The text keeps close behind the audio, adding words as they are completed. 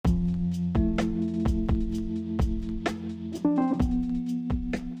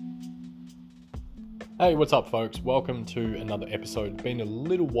Hey, what's up, folks? Welcome to another episode. It's been a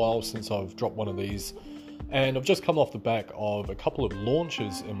little while since I've dropped one of these, and I've just come off the back of a couple of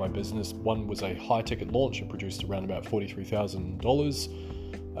launches in my business. One was a high-ticket launch. It produced around about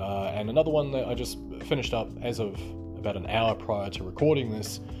 $43,000, and another one that I just finished up as of about an hour prior to recording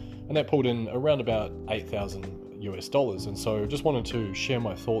this, and that pulled in around about $8,000. And so just wanted to share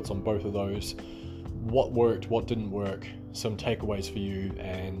my thoughts on both of those. What worked, what didn't work, some takeaways for you,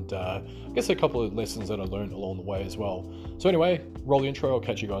 and I guess a couple of lessons that I learned along the way as well. So anyway, roll the intro. I'll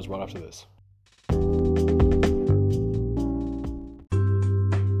catch you guys right after this.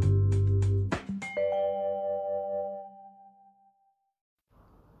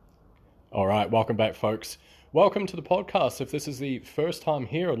 All right, welcome back, folks. Welcome to the podcast. If this is the first time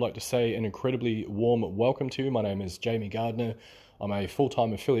here, I'd like to say an incredibly warm welcome to you. My name is Jamie Gardner. I'm a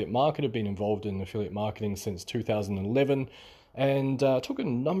full-time affiliate marketer, been involved in affiliate marketing since 2011, and took a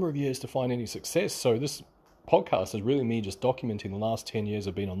number of years to find any success. So this podcast is really me just documenting the last 10 years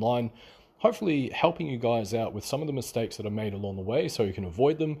I've been online, hopefully helping you guys out with some of the mistakes that I made along the way so you can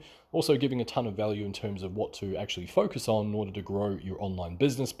avoid them, also giving a ton of value in terms of what to actually focus on in order to grow your online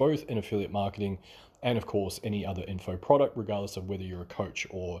business, both in affiliate marketing and, of course, any other info product, regardless of whether you're a coach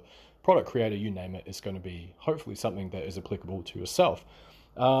or product creator, you name it. It's going to be hopefully something that is applicable to yourself.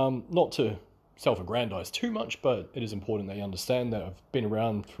 Not to self-aggrandize too much, but it is important that you understand that I've been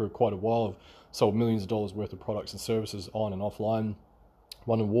around for quite a while. I've sold millions of dollars worth of products and services on and offline,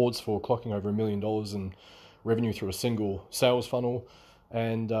 won awards for clocking over $1 million in revenue through a single sales funnel,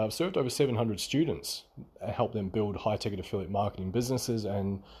 and served over 700 students, helped them build high-ticket affiliate marketing businesses,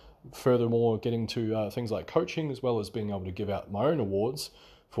 and furthermore getting to things like coaching, as well as being able to give out my own awards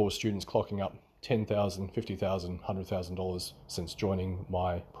for students clocking up $10,000, $50,000, $100,000 since joining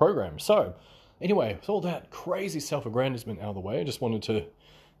my program. So anyway, with all that crazy self-aggrandizement out of the way, I just wanted to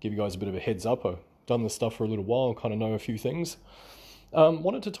give you guys a bit of a heads up. I've done this stuff for a little while, kind of know a few things.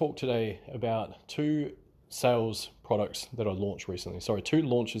 Wanted to talk today about two sales products that I launched recently. Two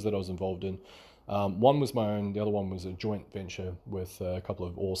launches that I was involved in. One was my own, the other one was a joint venture with a couple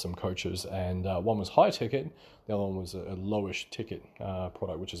of awesome coaches, and one was high ticket, the other one was a lowish ticket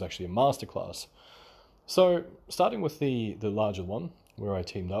product, which is actually a masterclass. So starting with the larger one, where I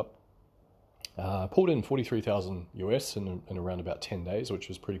teamed up, pulled in $43,000 US in around about 10 days, which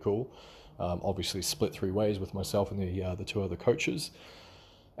was pretty cool. Obviously split three ways with myself and the two other coaches.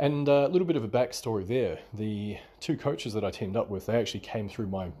 And a little bit of a backstory there. The two coaches that I teamed up with, they actually came through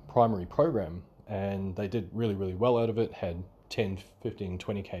my primary program, and they did really, really well out of it, had 10, 15,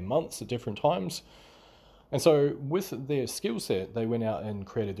 20K months at different times. And so with their skill set, they went out and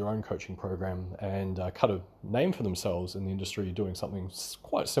created their own coaching program and cut a name for themselves in the industry, doing something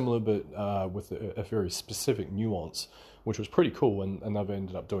quite similar, but with a very specific nuance, which was pretty cool. And they've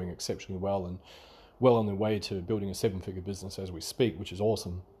ended up doing exceptionally well and well on their way to building a seven-figure business as we speak, which is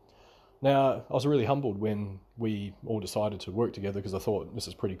awesome. Now, I was really humbled when we all decided to work together because I thought this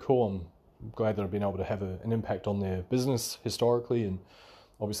is pretty cool. I'm glad that I've been able to have an impact on their business historically, and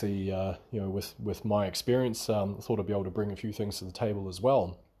obviously, with my experience, I thought I'd be able to bring a few things to the table as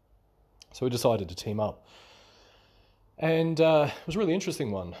well. So we decided to team up. And it was a really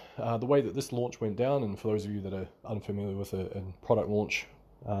interesting one. The way that this launch went down, and for those of you that are unfamiliar with a product launch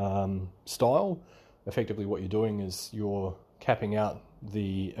style, effectively what you're doing is you're capping out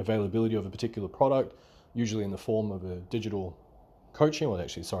the availability of a particular product, usually in the form of a digital coaching. Well,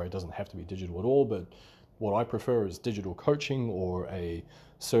 actually, sorry, it doesn't have to be digital at all, but what I prefer is digital coaching or a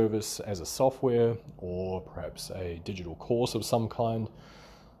service as a software or perhaps a digital course of some kind.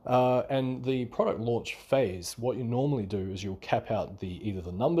 And the product launch phase, what you normally do is you'll cap out either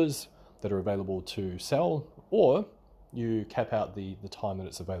the numbers that are available to sell, or you cap out the time that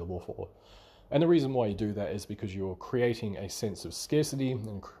it's available for. And the reason why you do that is because you're creating a sense of scarcity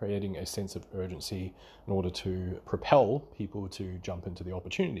and creating a sense of urgency in order to propel people to jump into the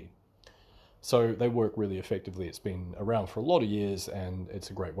opportunity. So they work really effectively. It's been around for a lot of years, and it's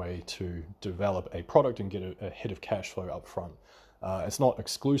a great way to develop a product and get a hit of cash flow up front. It's not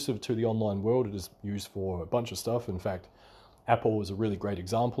exclusive to the online world. It is used for a bunch of stuff. In fact, Apple is a really great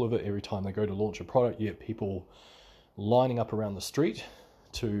example of it. Every time they go to launch a product, you get people lining up around the street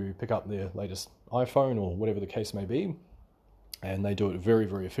to pick up their latest iPhone or whatever the case may be, and they do it very,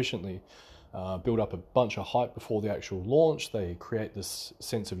 very efficiently. Build up a bunch of hype before the actual launch. They create this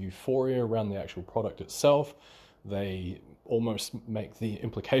sense of euphoria around the actual product itself. They almost make the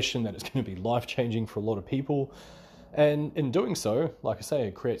implication that it's going to be life-changing for a lot of people. And in doing so, like I say,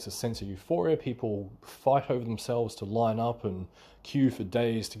 it creates a sense of euphoria. People fight over themselves to line up and queue for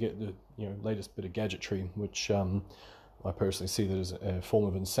days to get the latest bit of gadgetry, which I personally see that as a form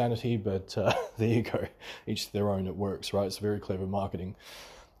of insanity, but there you go. Each to their own, it works, right? It's very clever marketing.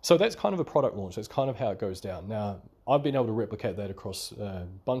 So that's kind of a product launch. That's kind of how it goes down. Now, I've been able to replicate that across a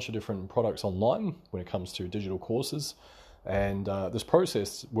bunch of different products online when it comes to digital courses. And this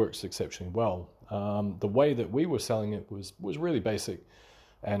process works exceptionally well. The way that we were selling it was really basic.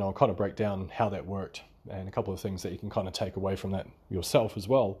 And I'll kind of break down how that worked and a couple of things that you can kind of take away from that yourself as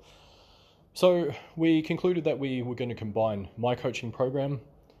well. So we concluded that we were going to combine my coaching program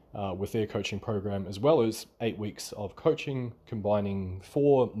with their coaching program, as well as 8 weeks of coaching, combining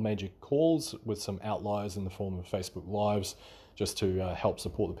 4 major calls with some outliers in the form of Facebook Lives, just to help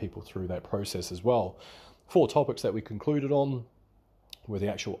support the people through that process as well. 4 topics that we concluded on were the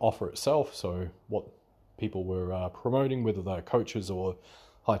actual offer itself, so what people were promoting, whether they're coaches or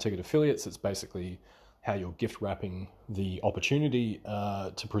high-ticket affiliates. It's basically how you're gift wrapping the opportunity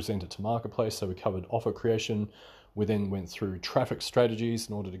to present it to marketplace. So we covered offer creation. We then went through traffic strategies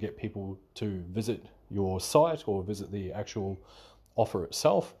in order to get people to visit your site or visit the actual offer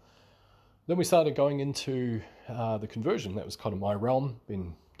itself. Then we started going into the conversion. That was kind of my realm.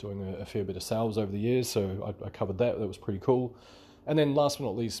 Been doing a fair bit of sales over the years, so I covered that. That was pretty cool. And then last but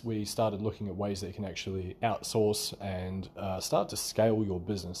not least, we started looking at ways that you can actually outsource and start to scale your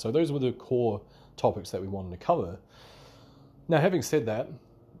business. So those were the core topics that we wanted to cover. Now, having said that,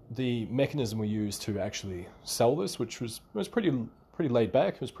 the mechanism we used to actually sell this, which was pretty laid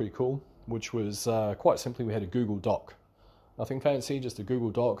back, it was pretty cool, which was quite simply, we had a Google Doc. Nothing fancy, just a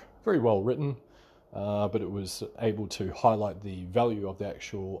Google Doc, very well written, but it was able to highlight the value of the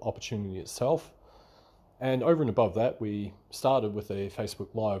actual opportunity itself. And over and above that, we started with a Facebook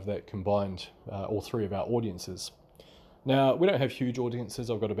Live that combined all 3 of our audiences. Now, we don't have huge audiences.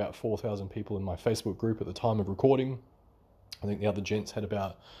 I've got about 4,000 people in my Facebook group at the time of recording. I think the other gents had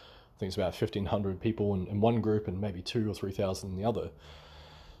about 1,500 people in one group and maybe 2,000 or 3,000 in the other.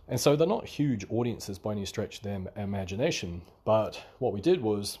 And so they're not huge audiences by any stretch of their imagination. But what we did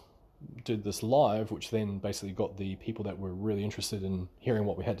was did this live, which then basically got the people that were really interested in hearing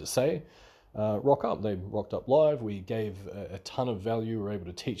what we had to say rock up. They rocked up live. We gave a ton of value. We were able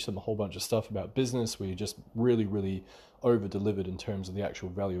to teach them a whole bunch of stuff about business. We just really over-delivered in terms of the actual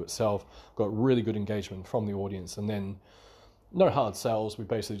value itself. Got really good engagement from the audience. And then no hard sales. We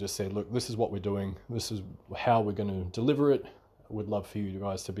basically just said, look, this is what we're doing. This is how we're going to deliver it. Would love for you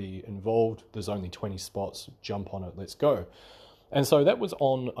guys to be involved. There's only 20 spots. Jump on it. Let's go. And so that was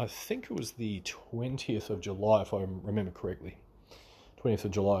on, I think it was the 20th of July, if I remember correctly. 20th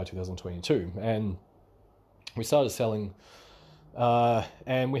of July 2022, and we started selling,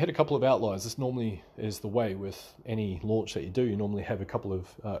 and we had a couple of outliers. This normally is the way with any launch that you do. You normally have a couple of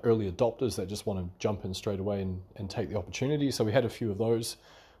early adopters that just want to jump in straight away and take the opportunity. So we had a few of those.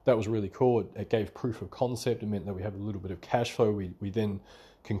 That was really cool. It gave proof of concept. It meant that we have a little bit of cash flow. We then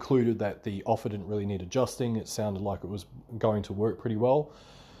concluded that the offer didn't really need adjusting. It sounded like it was going to work pretty well.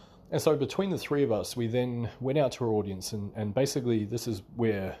 And so between the 3 of us, we then went out to our audience, and basically this is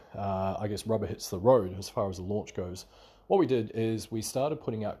where I guess rubber hits the road as far as the launch goes. What we did is we started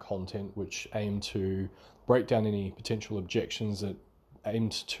putting out content which aimed to break down any potential objections, that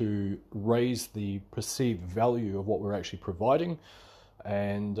aimed to raise the perceived value of what we're actually providing,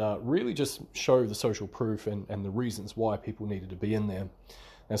 and really just show the social proof and the reasons why people needed to be in there.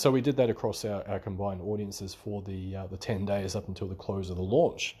 And so we did that across our combined audiences for the 10 days up until the close of the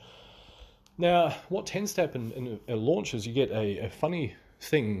launch. Now, what tends to happen in a launch is you get a funny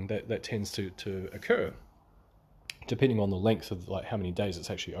thing that tends to occur, depending on the length of like how many days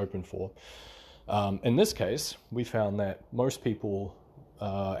it's actually open for. In this case, we found that most people,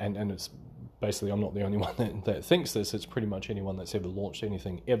 and it's basically, I'm not the only one that thinks this, it's pretty much anyone that's ever launched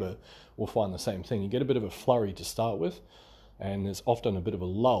anything ever will find the same thing. You get a bit of a flurry to start with, and there's often a bit of a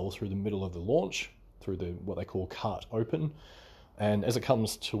lull through the middle of the launch, through what they call cart open. And as it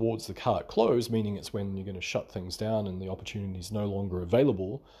comes towards the cart close, meaning it's when you're going to shut things down and the opportunity is no longer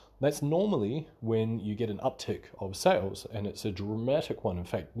available, that's normally when you get an uptick of sales, and it's a dramatic one. In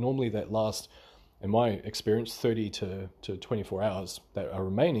fact, normally that lasts, in my experience, 30 to 24 hours that are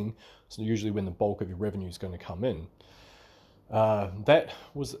remaining. So usually when the bulk of your revenue is going to come in. That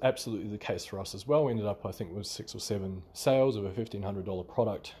was absolutely the case for us as well. We ended up, I think it was 6 or 7 sales of a $1,500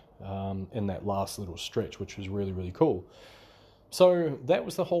 product in that last little stretch, which was really cool. So that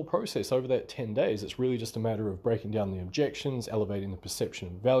was the whole process over that 10 days. It's really just a matter of breaking down the objections, elevating the perception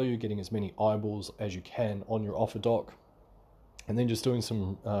of value, getting as many eyeballs as you can on your offer doc, and then just doing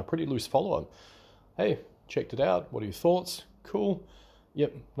some pretty loose follow-up. Hey, checked it out. What are your thoughts? Cool.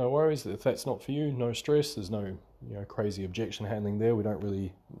 Yep, no worries. If that's not for you, no stress. There's no crazy objection handling there. We don't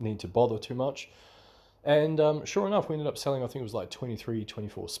really need to bother too much. And sure enough, we ended up selling, I think it was like 23,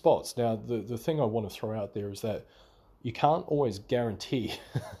 24 spots. Now, the thing I want to throw out there is that you can't always guarantee,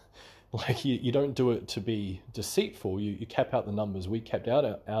 like you don't do it to be deceitful. You cap out the numbers. We capped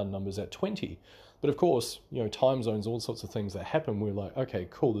out our numbers at 20. But of course, time zones, all sorts of things that happen, we're like, okay,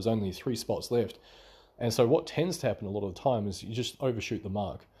 cool, there's only 3 spots left. And so what tends to happen a lot of the time is you just overshoot the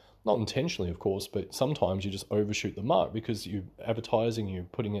mark. Not intentionally, of course, but sometimes you just overshoot the mark because you're advertising, you're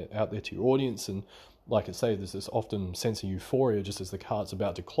putting it out there to your audience. And like I say, there's this often sense of euphoria just as the cart's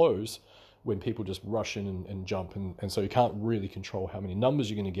about to close when people just rush in and jump. And so you can't really control how many numbers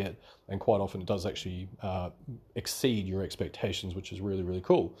you're going to get. And quite often it does actually exceed your expectations, which is really, really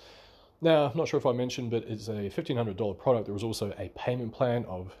cool. Now, I'm not sure if I mentioned, but it's a $1,500 product. There was also a payment plan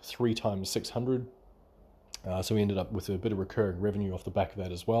of 3 times $600. So we ended up with a bit of recurring revenue off the back of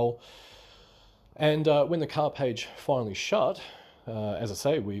that as well. And when the car page finally shut, as I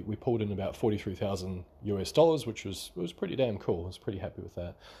say, we pulled in about $43,000 which was pretty damn cool. I was pretty happy with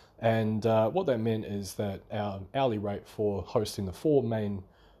that. And what that meant is that our hourly rate for hosting the 4 main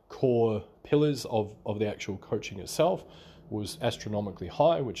core pillars of the actual coaching itself was astronomically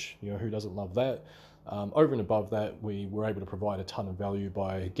high, which, who doesn't love that? Over and above that, we were able to provide a ton of value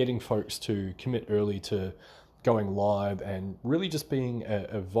by getting folks to commit early to going live and really just being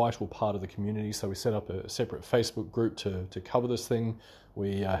a vital part of the community. So we set up a separate Facebook group to cover this thing.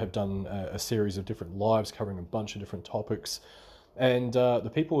 We have done a series of different lives covering a bunch of different topics. And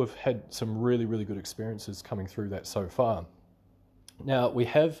the people have had some really, really good experiences coming through that so far. Now, we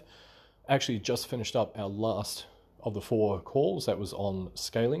have actually just finished up our last of the 4 calls. That was on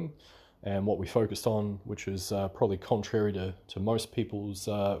scaling. And what we focused on, which is probably contrary to most people's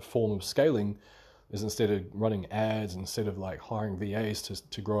form of scaling, is instead of running ads, instead of like hiring VAs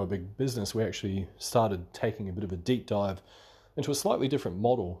to grow a big business, we actually started taking a bit of a deep dive into a slightly different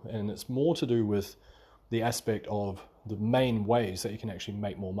model. And it's more to do with the aspect of the main ways that you can actually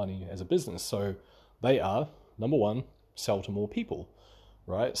make more money as a business. So they are, number 1, sell to more people,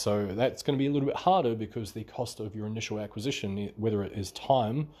 right? So that's going to be a little bit harder because the cost of your initial acquisition, whether it is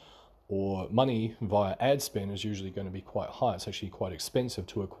time or money via ad spend, is usually going to be quite high. It's actually quite expensive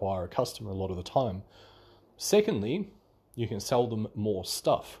to acquire a customer a lot of the time. Secondly, you can sell them more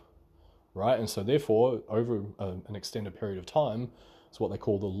stuff, right? And so therefore, over an extended period of time, it's what they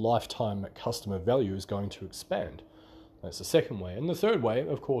call the lifetime customer value is going to expand. That's the second way. And the third way,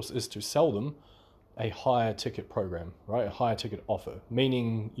 of course, is to sell them a higher ticket program, right? A higher ticket offer,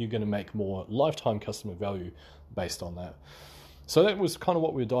 meaning you're going to make more lifetime customer value based on that. So that was kind of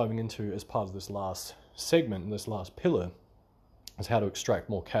what we were diving into as part of this last segment, this last pillar, is how to extract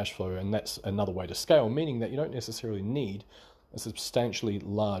more cash flow. And that's another way to scale, meaning that you don't necessarily need a substantially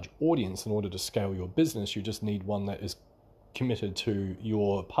large audience in order to scale your business. You just need one that is committed to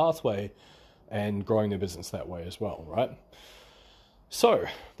your pathway and growing their business that way as well, right? So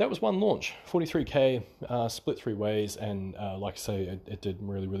that was one launch, 43K, split 3 ways, and like I say, it did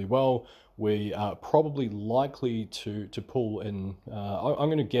really, really well. We are probably likely to pull in, I'm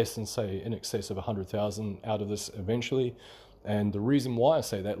going to guess and say in excess of 100,000 out of this eventually. And the reason why I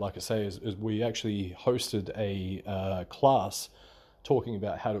say that, like I say, is we actually hosted a class talking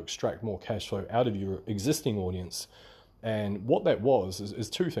about how to extract more cash flow out of your existing audience. And what that was is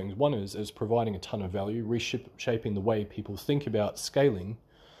 2 things. One is providing a ton of value, reshaping the way people think about scaling.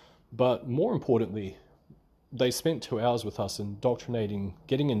 But more importantly, they spent 2 hours with us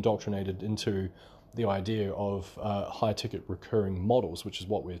getting indoctrinated into the idea of high-ticket recurring models, which is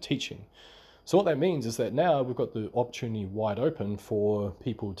what we're teaching. So what that means is that now we've got the opportunity wide open for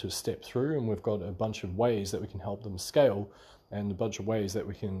people to step through, and we've got a bunch of ways that we can help them scale and a bunch of ways that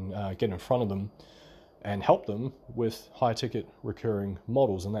we can get in front of them and help them with high-ticket recurring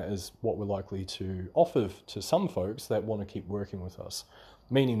models. And that is what we're likely to offer to some folks that want to keep working with us,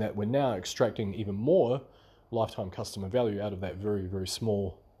 meaning that we're now extracting even more lifetime customer value out of that very, very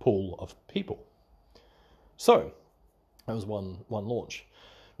small pool of people. So that was one launch.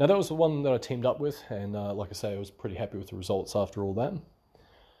 Now that was the one that I teamed up with, and like I say, I was pretty happy with the results after all that.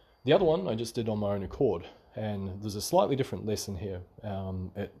 The other one I just did on my own accord, and there's a slightly different lesson here.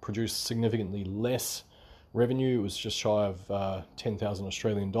 It produced significantly less revenue. It was just shy of 10,000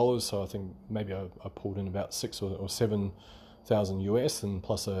 Australian dollars, so I think maybe I pulled in about 6,000 or 7,000 US, and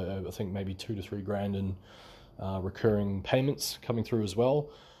plus I think maybe 2 to 3 grand in recurring payments coming through as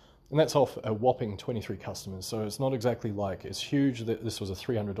well. And that's off a whopping 23 customers. So it's not exactly like it's huge. This was a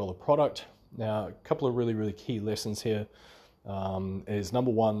 $300 product. Now, a couple of really, really key lessons here is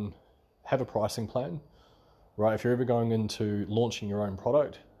number 1, have a pricing plan, right? If you're ever going into launching your own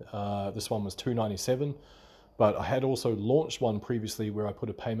product, this one was $297. But I had also launched one previously where I put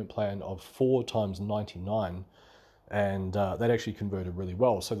a payment plan of 4 times 99, and that actually converted really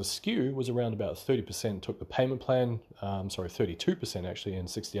well. So the skew was around about 30% took the payment plan, 32% actually, and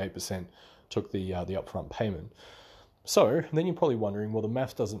 68% took the upfront payment. So then you're probably wondering, well, the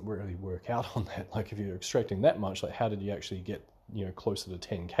math doesn't really work out on that. Like if you're extracting that much, like how did you actually get closer to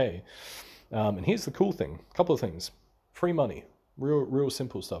 10K? And here's the cool thing: a couple of things. Free money, real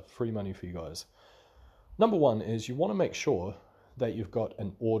simple stuff. Free money for you guys. Number one is you want to make sure that you've got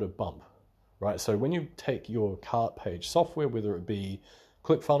an order bump, right? So when you take your cart page software, whether it be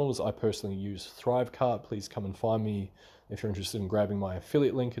ClickFunnels, I personally use Thrivecart. Please come and find me if you're interested in grabbing my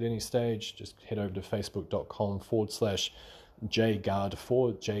affiliate link at any stage. Just head over to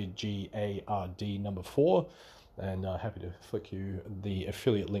facebook.com/JGARD4, JGARD number 4, and happy to flick you the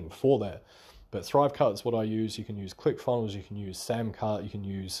affiliate link for that. But Thrivecart is what I use. You can use ClickFunnels, you can use Samcart, you can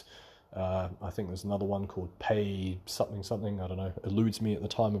use I think there's another one called Pay something, I don't know, eludes me at the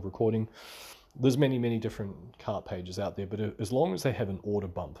time of recording. There's many different cart pages out there, but as long as they have an order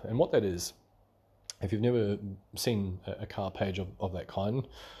bump, and what that is, if you've never seen a cart page of that kind,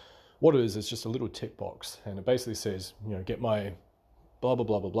 what it is, it's just a little tick box, and it basically says, get my blah blah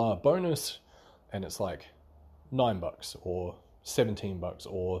blah blah blah bonus, and it's like $9 or $17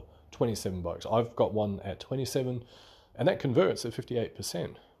 or $27. I've got one at 27, and that converts at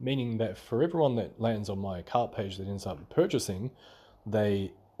 58%, meaning that for everyone that lands on my cart page that ends up purchasing,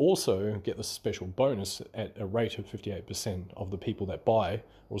 they also get this special bonus at a rate of 58% of the people that buy are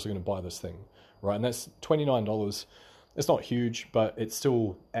also going to buy this thing, right? And that's $29. It's not huge, but it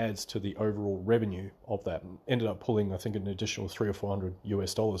still adds to the overall revenue of that. Ended up pulling, I think, an additional $300 or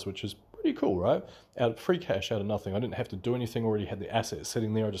 $400, which is pretty cool, right? Out of free cash, out of nothing. I didn't have to do anything. Already had the asset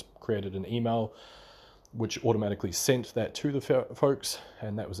sitting there. I just created an email which automatically sent that to the folks,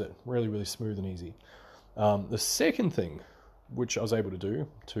 and that was it. Really smooth and easy. The second thing which I was able to do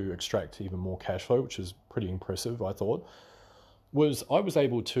to extract even more cash flow, which is pretty impressive, I thought, was I was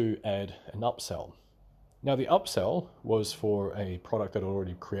able to add an upsell. Now the upsell was for a product that I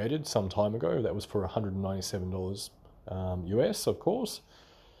already created some time ago. That was for $197 US, of course.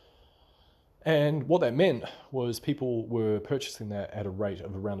 And what that meant was people were purchasing that at a rate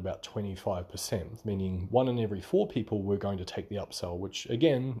of around about 25%, meaning 1 in every 4 people were going to take the upsell, which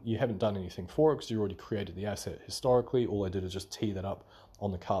again, you haven't done anything for it because you already created the asset historically. All I did is just tee that up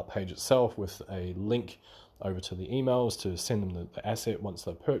on the cart page itself with a link over to the emails to send them the asset once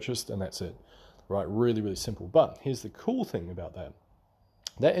they've purchased, and that's it, right? Really simple. But here's the cool thing about that.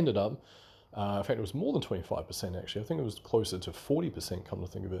 That ended up, in fact, it was more than 25% actually. I think it was closer to 40%, come to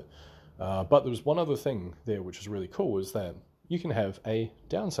think of it. But there was one other thing there which is really cool, is that you can have a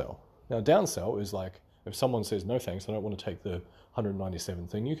downsell. Now, downsell is like if someone says, no thanks, I don't want to take the 197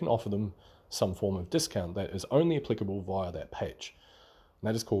 thing, you can offer them some form of discount that is only applicable via that page. And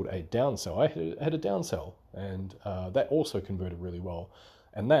that is called a downsell. I had a downsell, and that also converted really well.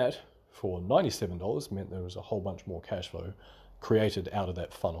 And that, for $97, meant there was a whole bunch more cash flow created out of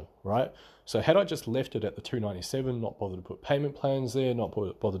that funnel, right? So had I just left it at the $297, not bothered to put payment plans there, not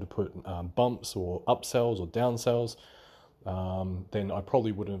bothered to put bumps or upsells or downsells, then I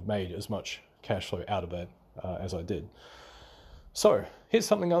probably wouldn't have made as much cash flow out of that as I did. So here's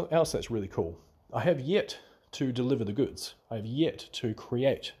something else that's really cool. I have yet to deliver the goods. I have yet to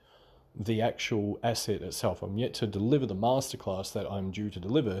create the actual asset itself. I'm yet to deliver the masterclass that I'm due to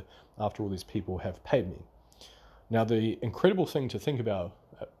deliver after all these people have paid me. Now, the incredible thing to think about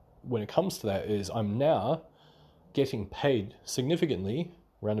when it comes to that is I'm now getting paid significantly,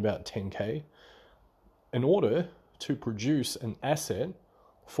 around about 10K, in order to produce an asset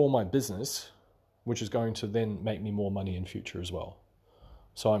for my business, which is going to then make me more money in future as well.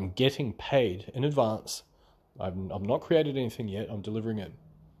 So I'm getting paid in advance. I've not created anything yet. I'm delivering it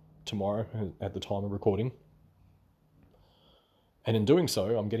tomorrow at the time of recording. And in doing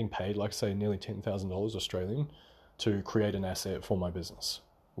so, I'm getting paid, like I say, nearly $10,000 Australian to create an asset for my business,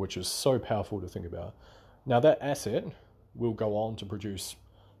 which is so powerful to think about. Now, that asset will go on to produce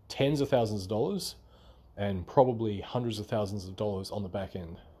tens of thousands of dollars and probably hundreds of thousands of dollars on the back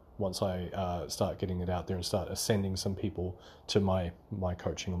end once I start getting it out there and start ascending some people to my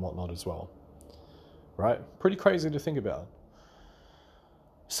coaching and whatnot as well. Right? Pretty crazy to think about.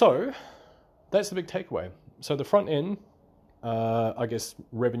 So that's the big takeaway. So the front end, I guess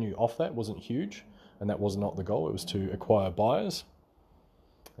revenue off that wasn't huge, and that was not the goal. It was to acquire buyers.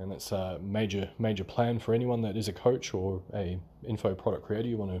 And that's a major plan for anyone that is a coach or a info product creator.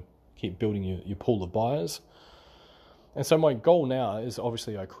 You want to keep building your pool of buyers. And so my goal now is,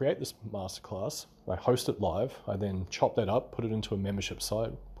 obviously, I create this masterclass, I host it live, I then chop that up, put it into a membership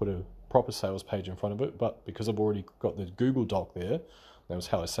site, put a proper sales page in front of it, but because I've already got the Google Doc there, that was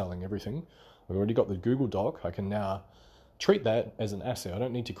how I was selling everything. I've already got the Google Doc. I can now treat that as an asset. I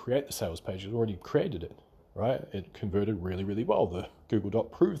don't need to create the sales page. I've already created it, right? It converted really, really well. The Google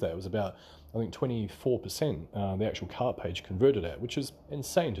Doc proved that. It was about, I think, 24% the actual cart page converted at, which is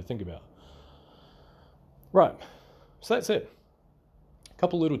insane to think about. Right, so that's it. A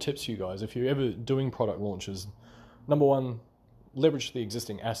couple little tips for you guys. If you're ever doing product launches, number one, leverage the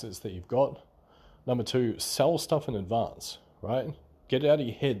existing assets that you've got. Number two, sell stuff in advance, right? Get it out of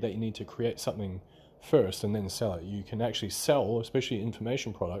your head that you need to create something first and then sell it. You can actually sell, especially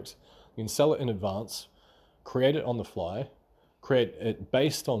information products, you can sell it in advance, create it on the fly, create it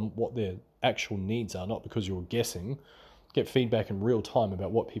based on what their actual needs are, not because you're guessing, get feedback in real time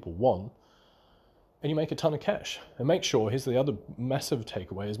about what people want, and you make a ton of cash. And make sure, here's the other massive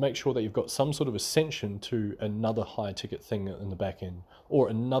takeaway, is make sure that you've got some sort of ascension to another high ticket thing in the back end, or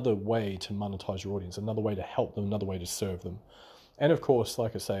another way to monetize your audience, another way to help them, another way to serve them. And of course,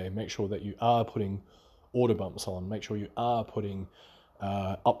 like I say, make sure that you are putting order bumps on, make sure you are putting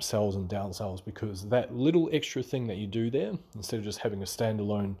upsells and downsells, because that little extra thing that you do there, instead of just having a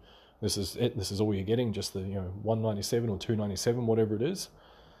standalone, this is it, this is all you're getting, just the $197 or $297, whatever it is,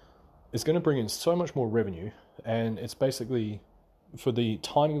 it's going to bring in so much more revenue. And it's basically, for the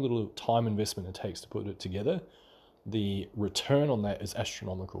tiny little time investment it takes to put it together, the return on that is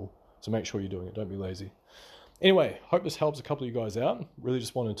astronomical. So make sure you're doing it. Don't be lazy. Anyway, hope this helps a couple of you guys out. Really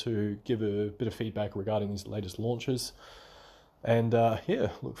just wanted to give a bit of feedback regarding these latest launches. And yeah,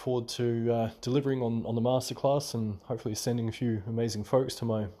 look forward to delivering on the masterclass and hopefully sending a few amazing folks to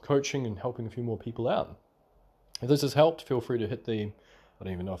my coaching and helping a few more people out. If this has helped, feel free to hit the, I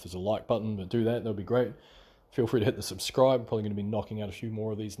don't even know if there's a like button, but do that. That'll be great. Feel free to hit the subscribe. Probably going to be knocking out a few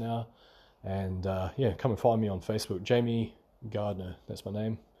more of these now. And yeah, come and find me on Facebook. Jamie Gardner, that's my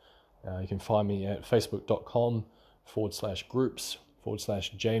name. You can find me at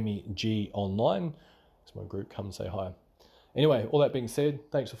facebook.com/groups/Jamie G Online. It's my group. Come and say hi. Anyway, all that being said,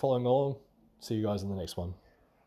 thanks for following along. See you guys in the next one.